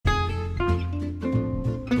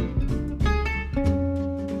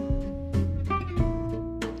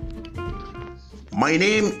My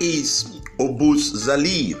name is Obus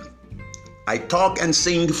Zali. I talk and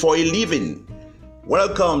sing for a living.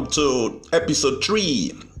 Welcome to episode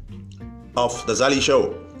 3 of The Zali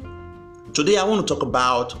Show. Today I want to talk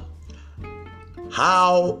about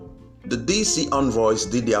how the DC Envoys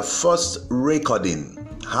did their first recording.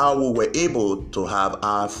 How we were able to have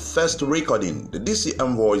our first recording. The DC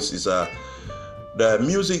Envoys is the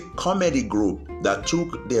music comedy group that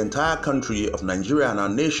took the entire country of Nigeria and our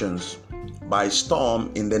nations by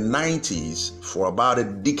storm in the 90s for about a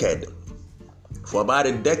decade.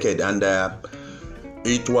 And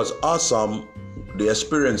it was awesome, the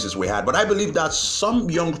experiences we had. But I believe that some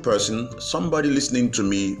young person, somebody listening to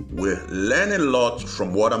me, will learn a lot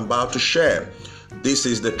from what I'm about to share. This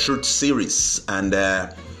is the Truth Series, and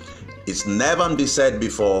it's never been said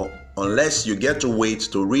before unless you get to wait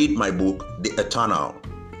to read my book, The Eternal.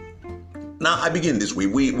 Now, I begin this way.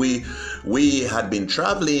 We had been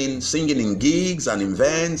traveling, singing in gigs and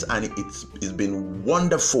events, and it's been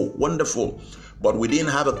wonderful. But we didn't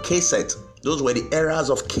have a cassette. Those were the eras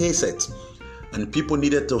of cassette, and people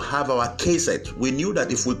needed to have our cassette. We knew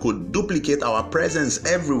that if we could duplicate our presence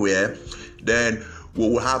everywhere, then we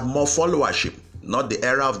will have more followership. Not the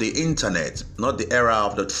era of the internet, not the era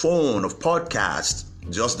of the phone, of podcast,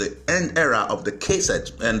 just the end era of the cassette.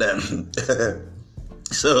 And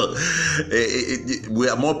so we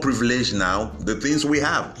are more privileged now, the things we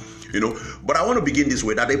have, But I want to begin this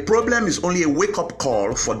way, that a problem is only a wake-up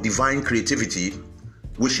call for divine creativity,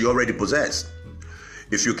 which you already possess.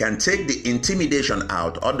 If you can take the intimidation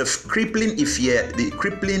out or the crippling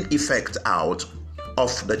effect out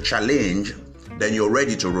of the challenge, then you're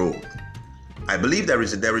ready to roll. I believe there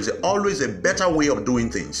is always a better way of doing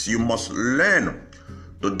things. You must learn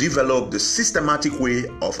to develop the systematic way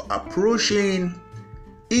of approaching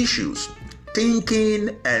issues, thinking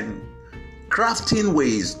and crafting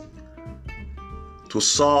ways to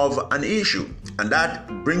solve an issue. And that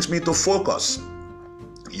brings me to focus.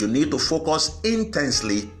 You need to focus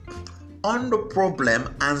intensely on the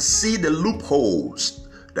problem and see the loopholes.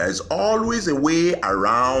 There is always a way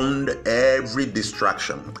around every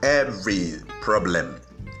distraction, every problem.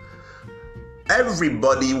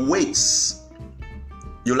 Everybody waits.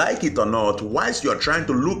 You like it or not, whilst you're trying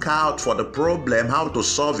to look out for the problem, how to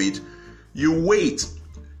solve it, you wait.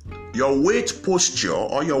 Your wait posture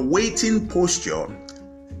or your waiting posture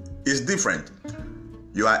is different.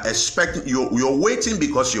 You are expecting, you're waiting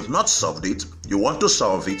because you've not solved it. You want to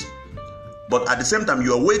solve it. But at the same time,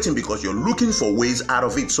 you're waiting because you're looking for ways out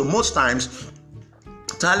of it. So most times,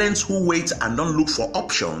 talents who wait and don't look for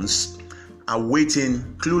options are waiting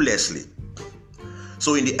cluelessly.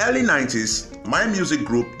 So in the early 90s, my music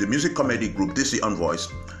group, the music comedy group, DC Envoys,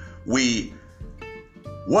 we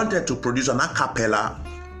wanted to produce an a cappella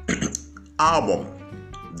album.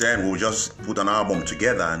 Then we'll just put an album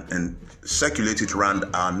together and circulate it around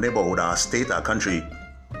our neighborhood, our state, our country.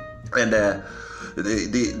 And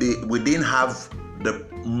we didn't have the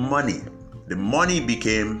money. The money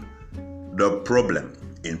became the problem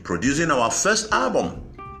in producing our first album.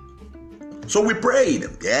 So we prayed.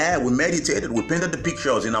 We meditated. We painted the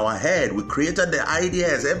pictures in our head. We created the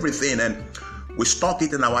ideas, everything, and we stuck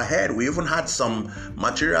it in our head. We even had some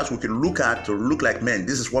materials we could look at to look like, man,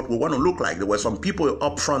 this is what we want to look like. There were some people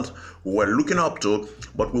up front who were looking up to,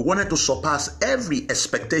 but we wanted to surpass every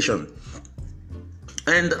expectation.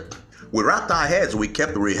 And we wrapped our heads. We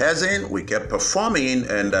kept rehearsing. We kept performing.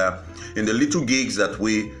 And in the little gigs that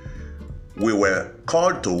we were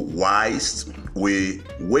called to, whilst we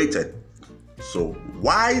waited. So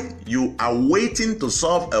while you are waiting to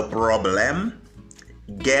solve a problem,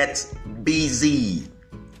 get busy.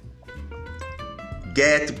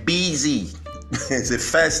 Get busy. It's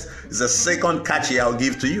the second catchy I'll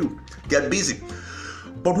give to you. Get busy.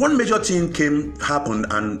 But one major thing happened,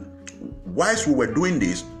 and whilst we were doing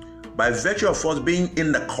this, by virtue of us being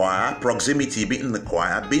in the choir, proximity, being in the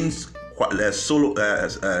choir, being solo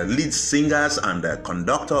lead singers and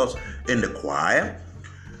conductors in the choir,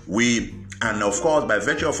 and of course, by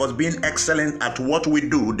virtue of us being excellent at what we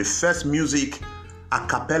do, the first a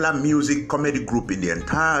cappella music comedy group in the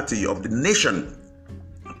entirety of the nation,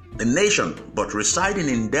 but residing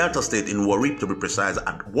in Delta State, in Warri to be precise,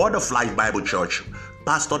 at Word of Life Bible Church,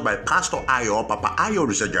 pastored by Pastor Ayo, Papa Ayo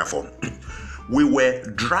Risejafo. We were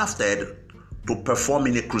drafted to perform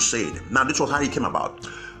in a crusade. Now, this was how it came about.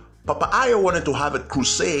 Papa Ayo wanted to have a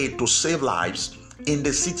crusade to save lives in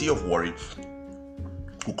the city of Warri,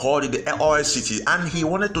 who called it the oil city, and he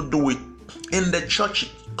wanted to do it in the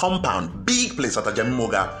church compound, big place at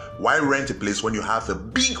Ajamimoga. Why rent a place when you have a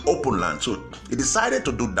big open land? So he decided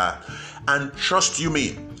to do that. And trust you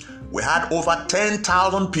me, We had over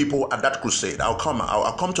 10,000 people at that crusade. I'll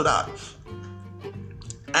come to that.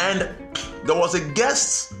 And there was a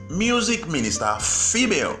guest music minister,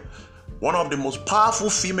 female, one of the most powerful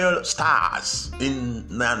female stars in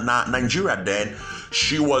Nigeria then.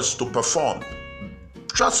 She was to perform.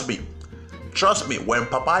 Trust me, when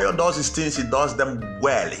Papayo does his things, he does them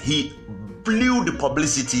well. He blew the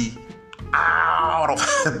publicity out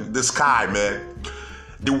of the sky, man.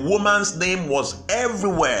 The woman's name was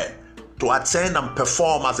everywhere to attend and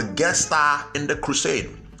perform as a guest star in the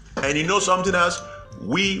crusade. And you know something else?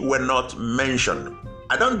 We were not mentioned.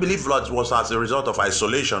 I don't believe it was as a result of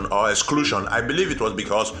isolation or exclusion. I believe it was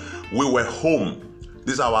because we were home.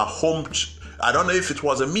 This is our home. I don't know if it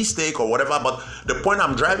was a mistake or whatever, but the point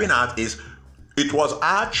I'm driving at is it was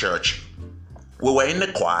our church. We were in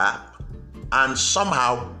the choir, and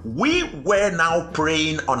somehow we were now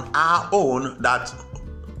praying on our own that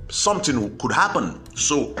something could happen.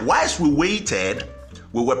 So whilst we waited,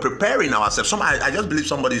 we were preparing ourselves. I just believe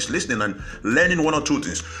somebody is listening and learning one or two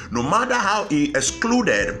things. No matter how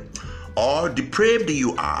excluded or depraved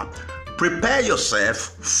you are, prepare yourself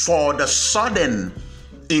for the sudden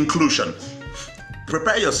inclusion.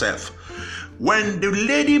 Prepare yourself. When the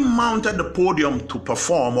lady mounted the podium to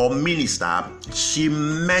perform or minister, she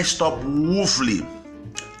messed up woefully.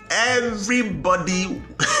 Everybody,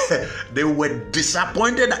 they were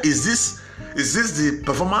disappointed. Is this the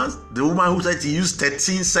performance? The woman who said she used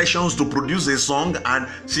 13 sessions to produce a song and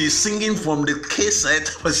she's singing from the cassette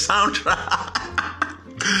soundtrack.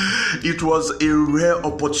 It was a rare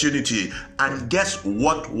opportunity. And guess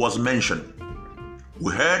what was mentioned?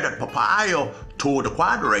 We heard that Papayo told the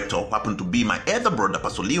choir director, who happened to be my elder brother,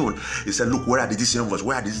 Pastor Leon, he said, look, where are the DCM verse?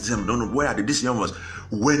 Where are the DCM verse?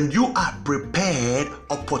 When you are prepared,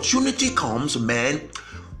 opportunity comes, man,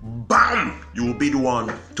 bam, you will be the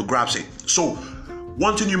one to grasp it. So,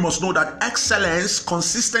 one thing you must know that excellence,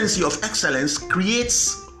 consistency of excellence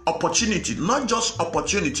creates opportunity. Not just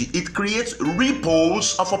opportunity, it creates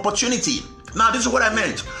ripples of opportunity. Now, this is what I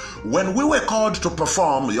meant. When we were called to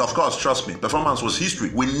perform, of course, trust me, performance was history.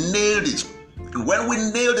 We nailed it. And when we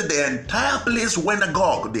nailed it, the entire place went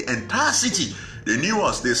agog. The entire city, they knew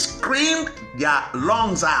us. They screamed their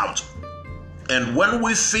lungs out. And when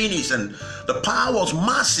we finished and the power was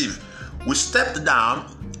massive, we stepped down.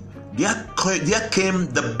 There came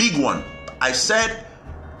the big one. I said,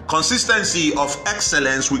 consistency of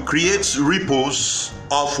excellence will create ripples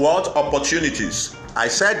of what? Opportunities. I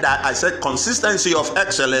said that. I said consistency of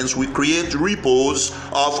excellence will create ripples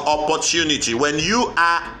of opportunity. When you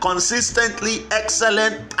are consistently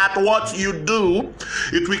excellent at what you do,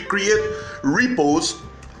 it will create ripples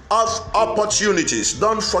of opportunities.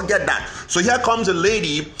 Don't forget that. So here comes a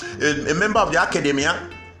lady, a member of the academia,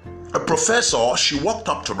 a professor. She walked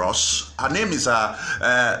up to us. Her name is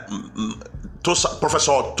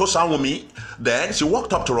Professor Tosanwumi. Then she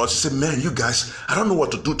walked up to us. She said, man, you guys, I don't know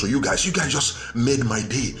what to do to you guys. You guys just made my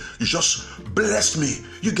day. You just blessed me.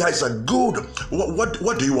 You guys are good.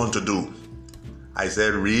 What do you want to do? I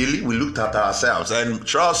said, really? We looked at ourselves, and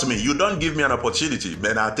trust me, you don't give me an opportunity,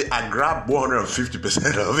 man. I grabbed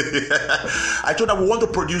 150% of it. I told her we want to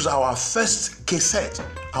produce our first cassette,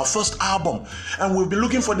 our first album, and we'll be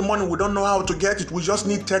looking for the money. We don't know how to get it. We just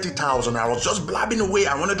need 30,000. I was just blabbing away.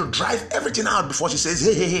 I wanted to drive everything out before she says,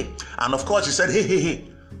 hey, hey, hey. And of course, she said, hey, hey, hey.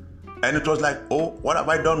 And it was like, oh, what have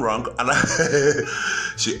I done wrong? And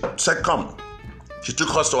she said, come. She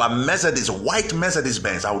took us to a Mercedes, white Mercedes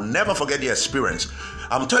Benz. I will never forget the experience.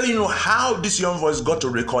 I'm telling you how this young voice got to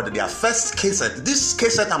record their first cassette. This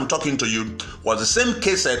cassette I'm talking to you was the same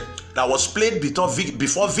cassette that was played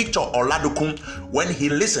before Victor Oladokun. When he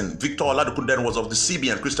listened, Victor Oladokun then was of the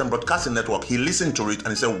CBN, Christian Broadcasting Network. He listened to it and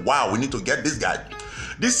he said, wow, we need to get this guy.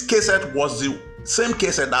 This cassette was the same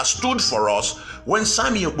cassette that stood for us when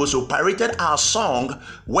Sammy Okposo pirated our song,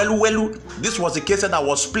 Welu Welu. This was the cassette that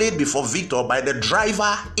was played before Victor by the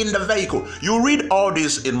driver in the vehicle. You read all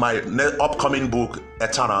this in my upcoming book,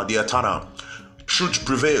 Eternal, The Eternal. Truth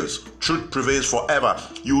prevails. Truth prevails forever.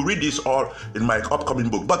 You read this all in my upcoming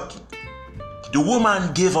book. But the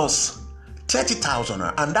woman gave us 30,000,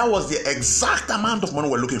 and that was the exact amount of money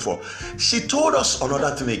we're looking for. She told us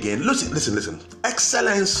another thing again. Listen.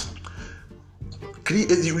 Excellence.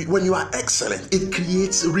 When you are excellent, it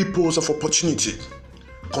creates ripples of opportunity.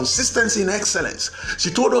 Consistency in excellence. She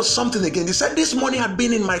told us something again. She said, this money had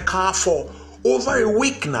been in my car for over a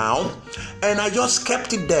week now, and I just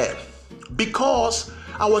kept it there because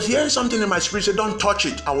I was hearing something in my spirit say, don't touch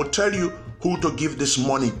it. I will tell you who to give this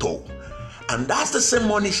money to. And that's the same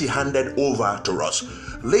money she handed over to us.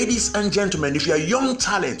 Ladies and gentlemen, if you're a young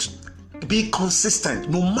talent, Be consistent.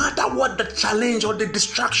 No matter what the challenge or the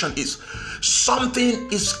distraction is,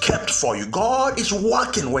 something is kept for you. God is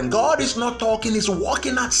working. When God is not talking, He's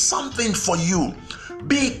working at something for you.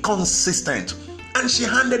 Be consistent. And she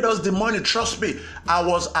handed us the money. Trust me, I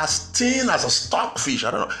was as thin as a stockfish.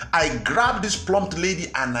 I don't know. I grabbed this plump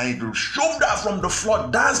lady and I shoved her from the floor,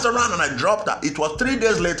 danced around, and I dropped her. It was 3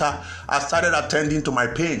 days later, I started attending to my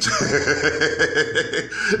pains.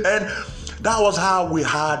 And that was how we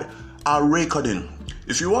had our recording.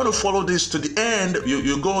 If you want to follow this to the end,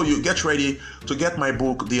 you get ready to get my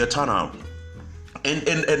book, The Eternal.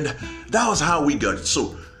 And that was how we got it.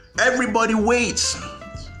 So everybody waits.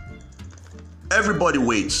 Everybody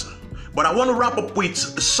waits. But I want to wrap up with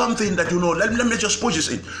something that let me just push this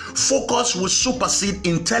in. Focus will supersede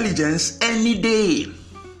intelligence any day.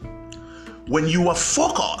 When you are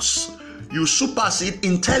focused, you supersede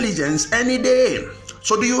intelligence any day.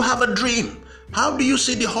 So do you have a dream? How do you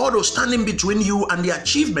see the hurdle standing between you and the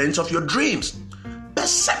achievements of your dreams?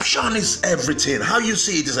 Perception is everything. How you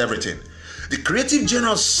see it is everything. The creative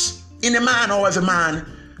genius in a man or of a man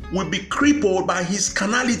will be crippled by his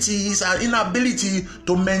carnalities and inability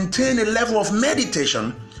to maintain a level of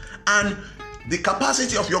meditation and the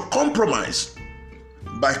capacity of your compromise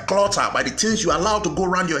by clutter, by the things you allow to go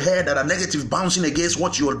around your head that are negative, bouncing against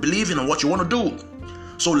what you believe in and what you want to do.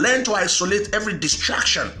 So learn to isolate every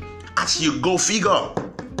distraction as you go figure.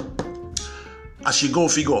 As you go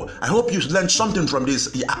figure. I hope you learned something from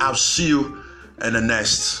this. I'll see you in the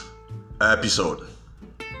next episode.